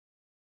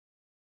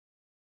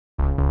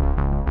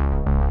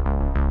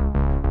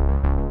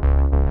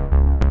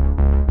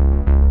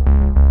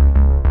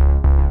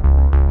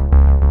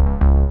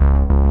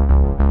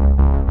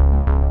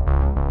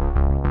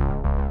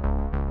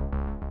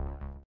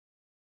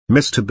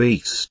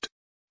MrBeast.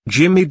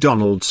 Jimmy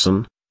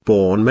Donaldson,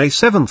 born May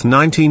 7,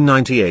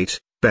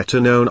 1998,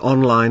 better known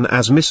online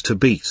as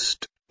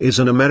MrBeast, is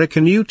an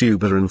American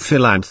YouTuber and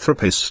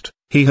philanthropist.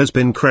 He has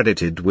been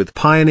credited with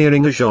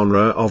pioneering a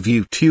genre of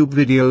YouTube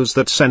videos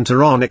that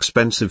center on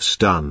expensive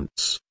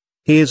stunts.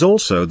 He is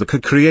also the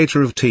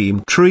co-creator of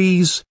Team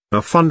Trees, a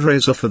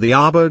fundraiser for the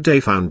Arbor Day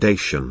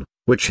Foundation,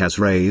 which has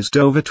raised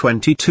over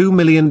 $22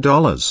 million.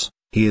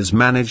 He is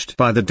managed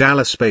by the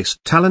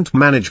Dallas-based talent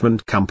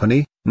management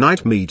company,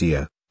 Night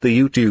Media. The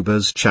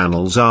YouTuber's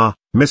channels are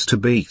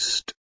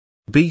MrBeast,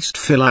 Beast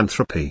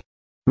Philanthropy,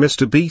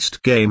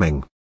 MrBeast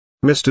Gaming,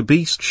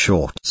 MrBeast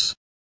Shorts,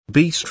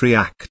 Beast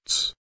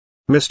Reacts,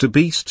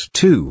 MrBeast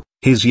 2.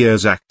 His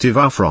years active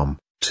are from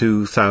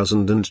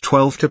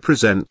 2012 to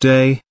present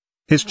day.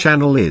 His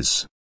channel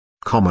is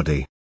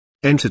comedy,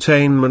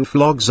 entertainment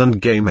vlogs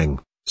and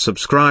gaming.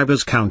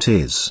 Subscribers count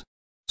is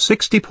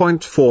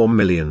 60.4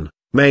 million,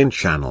 main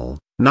channel,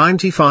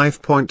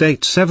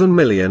 95.87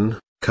 million,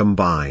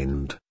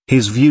 combined.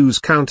 His views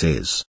count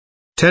is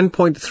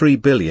 10.3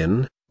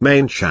 billion,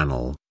 main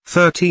channel,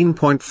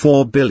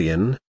 13.4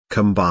 billion,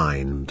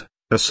 combined.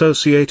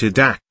 Associated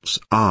acts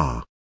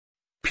are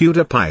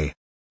PewDiePie,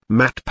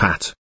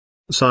 MatPat,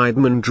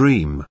 Sideman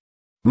Dream,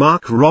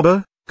 Mark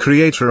Robber.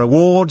 Creator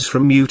awards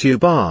from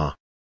YouTube are: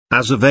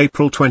 as of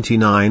April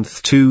 29,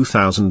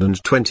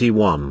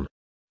 2021.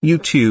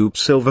 YouTube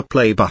Silver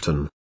Play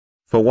Button.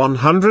 For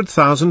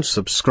 100,000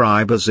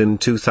 subscribers in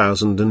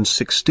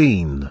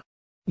 2016.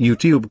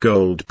 YouTube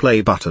Gold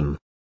Play Button.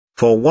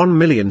 For 1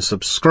 million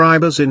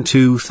subscribers in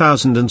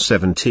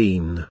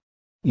 2017.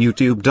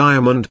 YouTube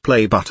Diamond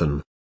Play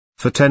Button.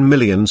 For 10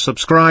 million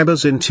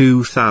subscribers in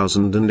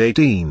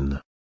 2018.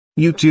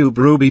 YouTube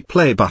Ruby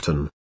Play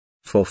Button.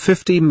 For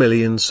 50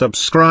 million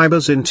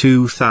subscribers in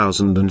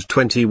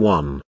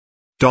 2021.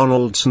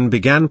 Donaldson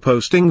began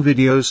posting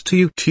videos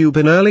to YouTube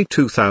in early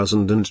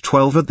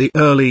 2012 at the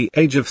early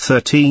age of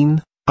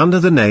 13,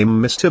 under the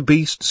name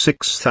MrBeast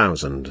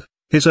 6000.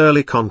 His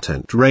early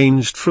content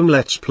ranged from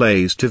Let's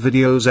Plays to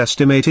videos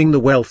estimating the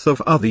wealth of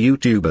other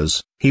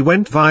YouTubers. He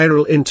went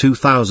viral in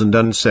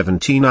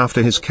 2017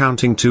 after his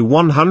counting to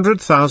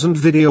 100,000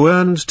 video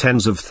earned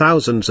tens of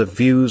thousands of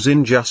views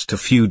in just a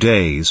few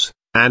days,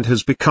 and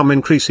has become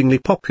increasingly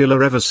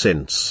popular ever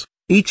since,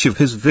 each of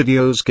his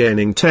videos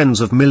gaining tens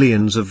of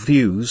millions of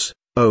views.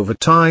 Over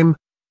time,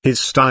 his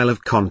style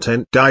of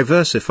content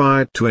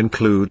diversified to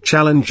include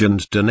challenge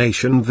and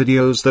donation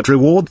videos that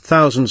reward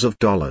thousands of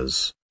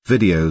dollars,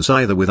 videos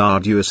either with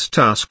arduous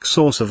tasks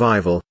or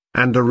survival,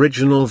 and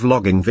original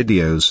vlogging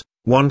videos.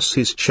 Once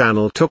his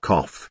channel took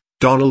off,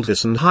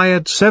 Donaldson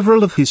hired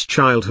several of his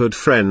childhood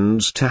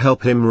friends to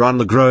help him run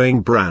the growing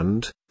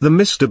brand. The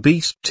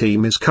MrBeast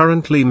team is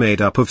currently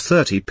made up of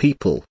 30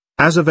 people.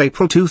 As of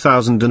April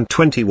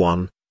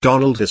 2021,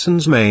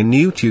 Donaldson's main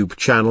YouTube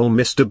channel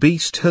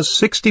MrBeast has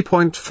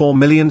 60.4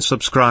 million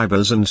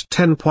subscribers and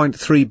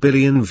 10.3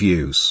 billion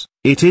views.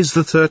 It is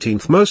the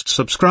 13th most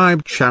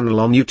subscribed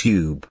channel on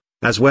YouTube,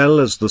 as well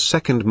as the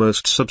second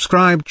most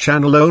subscribed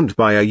channel owned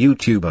by a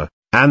YouTuber,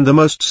 and the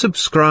most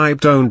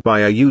subscribed owned by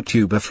a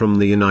YouTuber from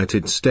the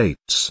United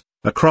States.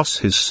 Across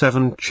his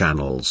 7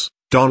 channels,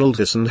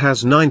 Donaldson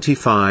has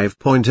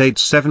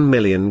 95.87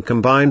 million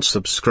combined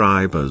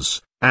subscribers,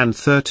 and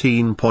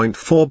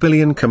 13.4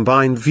 billion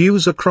combined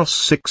views across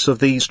 6 of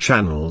these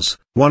channels.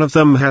 One of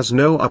them has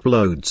no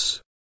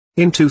uploads.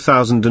 In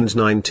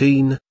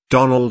 2019,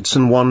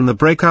 Donaldson won the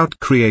Breakout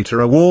Creator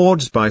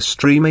Awards by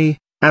Streamy.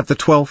 At the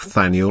 12th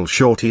Annual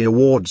Shorty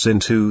Awards in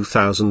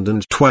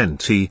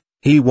 2020,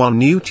 he won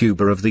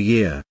YouTuber of the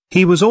Year.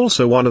 He was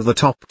also one of the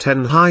top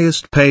 10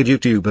 highest paid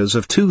YouTubers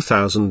of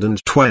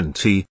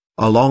 2020,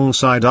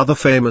 alongside other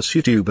famous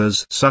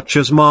YouTubers such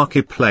as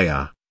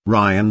Markiplier,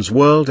 Ryan's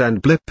World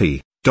and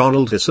Blippi.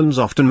 Donaldson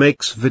often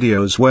makes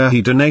videos where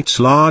he donates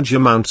large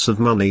amounts of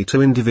money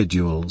to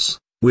individuals,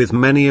 with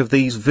many of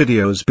these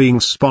videos being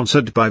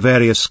sponsored by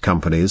various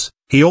companies.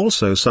 He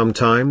also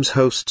sometimes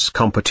hosts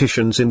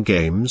competitions in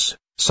games,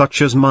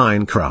 such as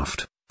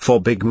Minecraft,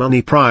 for big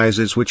money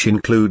prizes, which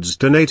includes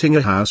donating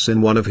a house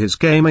in one of his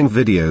gaming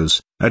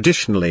videos.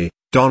 Additionally,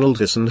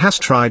 Donaldson has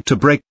tried to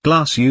break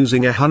glass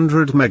using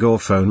 100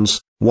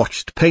 megaphones,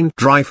 watched paint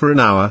dry for an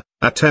hour,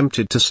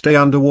 attempted to stay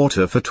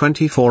underwater for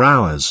 24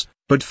 hours,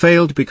 but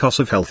failed because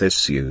of health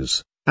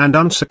issues, and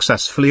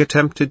unsuccessfully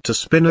attempted to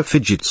spin a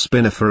fidget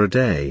spinner for a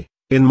day.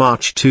 In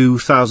March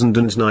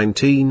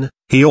 2019,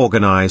 he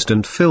organized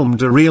and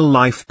filmed a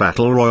real-life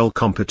battle royal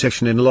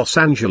competition in Los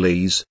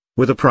Angeles,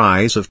 with a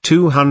prize of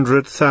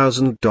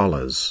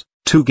 $200,000.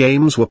 2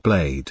 games were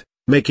played,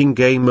 making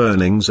game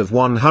earnings of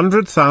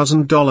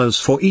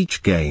 $100,000 for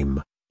each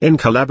game. In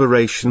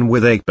collaboration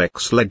with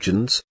Apex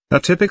Legends, a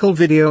typical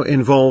video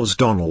involves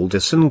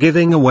Donaldson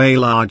giving away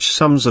large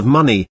sums of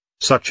money,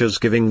 such as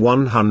giving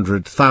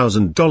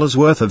 $100,000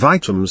 worth of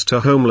items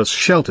to homeless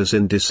shelters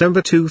in December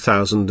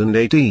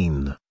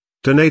 2018,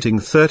 donating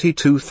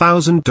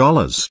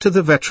 $32,000 to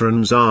the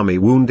Veterans Army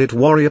Wounded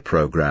Warrior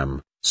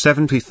Program,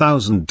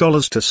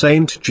 $70,000 to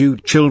St.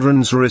 Jude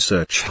Children's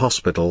Research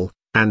Hospital,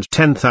 and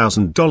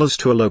 $10,000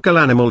 to a local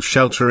animal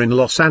shelter in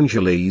Los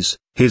Angeles.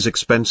 His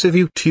expensive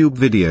YouTube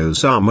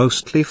videos are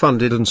mostly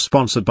funded and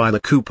sponsored by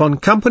the coupon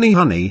company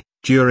Honey.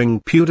 During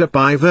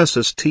PewDiePie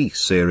vs.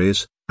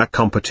 T-Series, a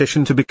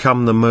competition to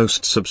become the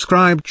most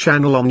subscribed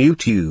channel on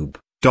YouTube,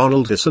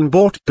 Donaldson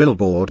bought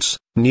billboards,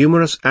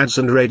 numerous ads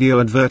and radio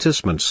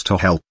advertisements to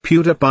help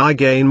PewDiePie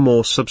gain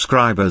more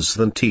subscribers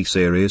than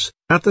T-Series.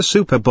 At the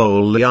Super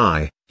Bowl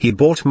he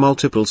bought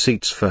multiple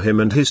seats for him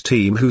and his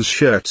team whose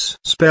shirts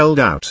spelled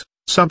out,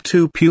 "Sub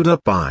to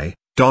PewDiePie."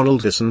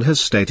 Donaldson has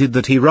stated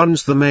that he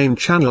runs the main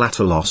channel at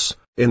a loss.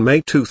 In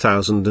May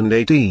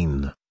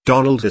 2018,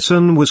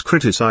 Donaldson was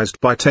criticized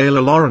by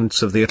Taylor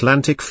Lawrence of The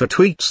Atlantic for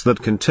tweets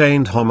that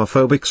contained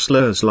homophobic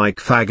slurs like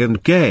fag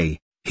and gay.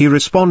 He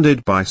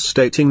responded by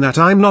stating that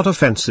 "I'm not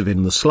offensive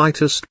in the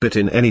slightest bit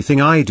in anything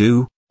I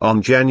do."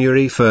 On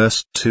January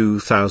 1,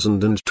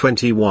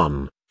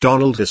 2021,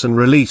 Donaldson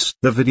released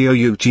the video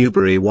YouTube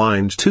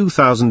Rewind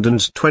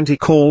 2020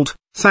 called,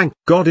 "Thank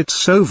God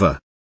It's Over."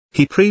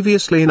 He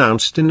previously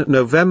announced in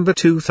November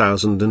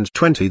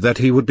 2020 that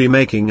he would be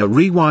making a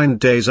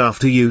rewind days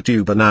after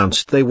YouTube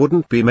announced they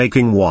wouldn't be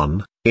making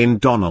one. In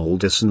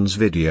Donaldson's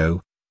video,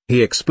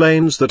 he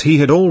explains that he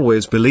had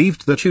always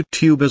believed that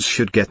YouTubers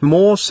should get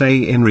more say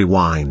in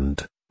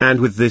Rewind, and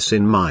with this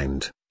in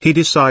mind, he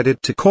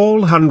decided to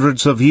call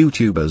hundreds of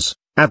YouTubers.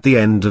 At the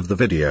end of the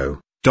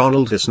video,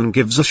 Donaldson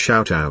gives a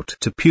shout-out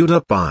to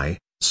PewDiePie,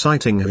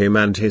 citing him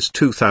and his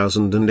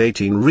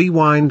 2018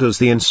 Rewind as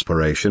the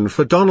inspiration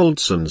for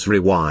Donaldson's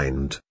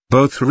Rewind.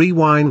 Both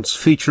rewinds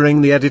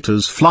featuring the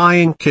editors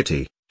Flying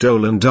Kitty,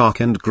 Dolan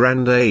Dark and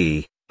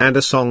Grande, and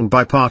a song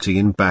by Party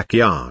in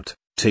Backyard,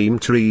 Team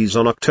Trees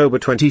on October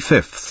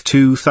 25,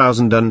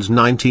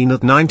 2019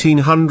 at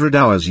 1900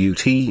 hours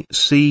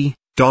UTC.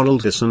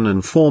 Donaldson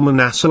and former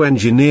NASA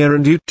engineer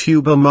and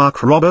YouTuber Mark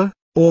Rober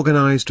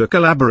organized a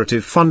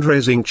collaborative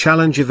fundraising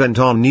challenge event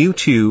on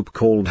YouTube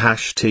called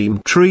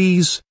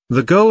 #TeamTrees.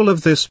 The goal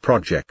of this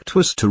project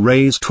was to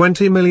raise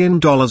 $20 million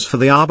for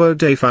the Arbor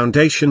Day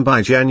Foundation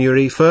by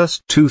January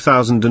 1,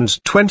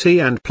 2020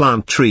 and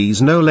plant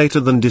trees no later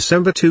than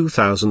December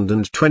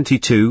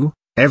 2022.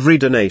 Every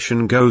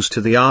donation goes to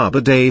the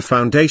Arbor Day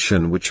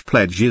Foundation, which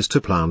pledges to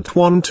plant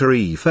one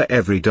tree for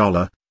every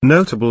 $1.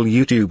 Notable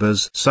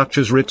YouTubers such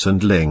as Ritz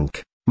and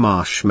Link,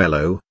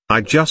 Marshmello,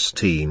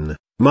 iJustine,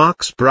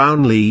 Marks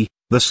Brownlee,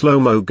 The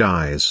Slow-Mo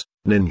Guys,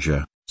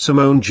 Ninja,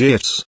 Simone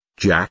Gitz,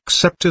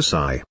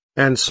 Jacksepticeye,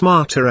 and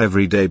Smarter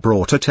Everyday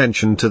brought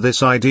attention to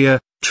this idea.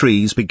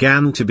 Trees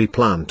began to be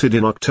planted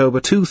in October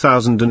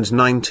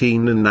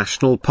 2019 in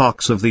national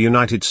parks of the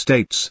United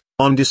States.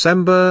 On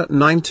December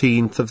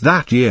 19 of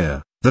that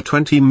year, the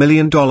 $20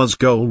 million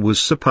goal was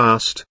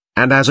surpassed,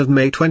 and as of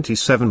May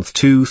 27,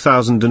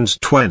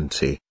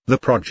 2020, the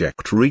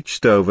project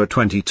reached over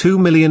 $22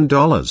 million.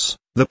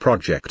 The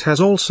project has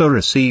also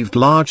received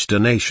large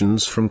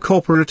donations from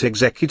corporate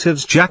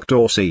executives Jack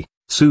Dorsey,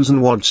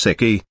 Susan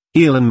Wojcicki,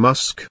 Elon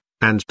Musk,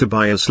 and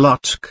Tobias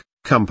Lutsk.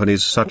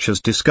 Companies such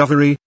as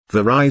Discovery,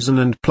 Verizon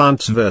and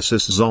Plants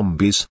vs.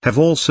 Zombies have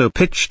also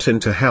pitched in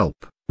to help.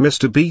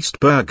 MrBeast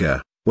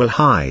Burger, Will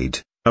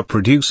Hyde, a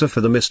producer for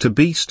the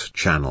MrBeast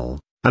channel,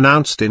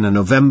 announced in a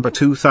November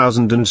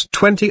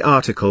 2020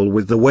 article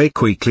with The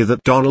Wake Weekly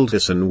that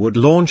Donaldson would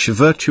launch a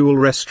virtual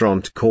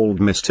restaurant called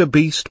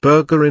MrBeast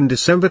Burger in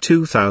December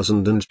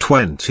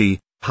 2020.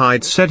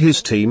 Hyde said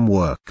his team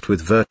worked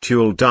with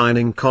virtual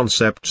dining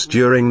concepts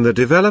during the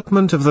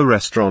development of the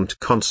restaurant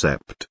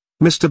concept.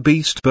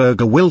 MrBeast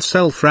Burger will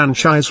sell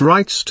franchise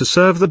rights to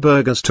serve the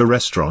burgers to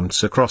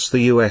restaurants across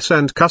the US,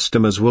 and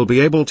customers will be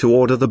able to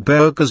order the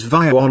burgers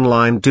via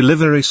online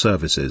delivery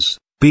services.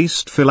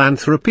 Beast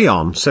Philanthropy.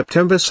 On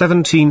September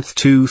 17,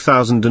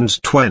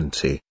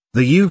 2020,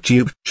 the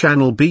YouTube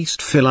channel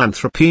Beast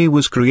Philanthropy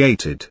was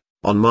created.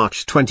 On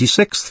March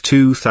 26,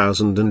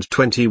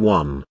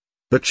 2021,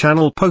 the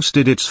channel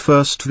posted its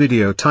first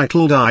video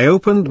titled "I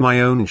Opened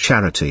My Own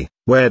Charity,"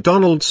 where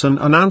Donaldson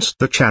announced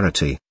the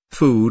charity,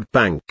 food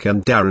bank,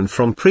 and Darren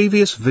from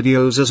previous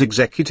videos as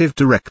executive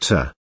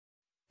director.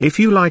 If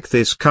you like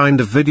this kind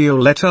of video,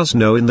 let us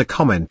know in the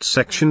comment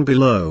section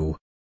below.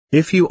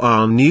 If you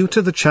are new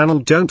to the channel,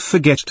 don't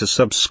forget to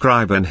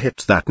subscribe and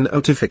hit that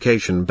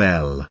notification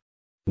bell.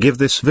 Give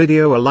this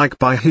video a like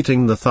by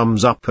hitting the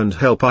thumbs up and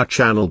help our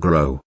channel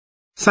grow.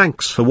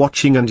 Thanks for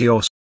watching and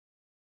your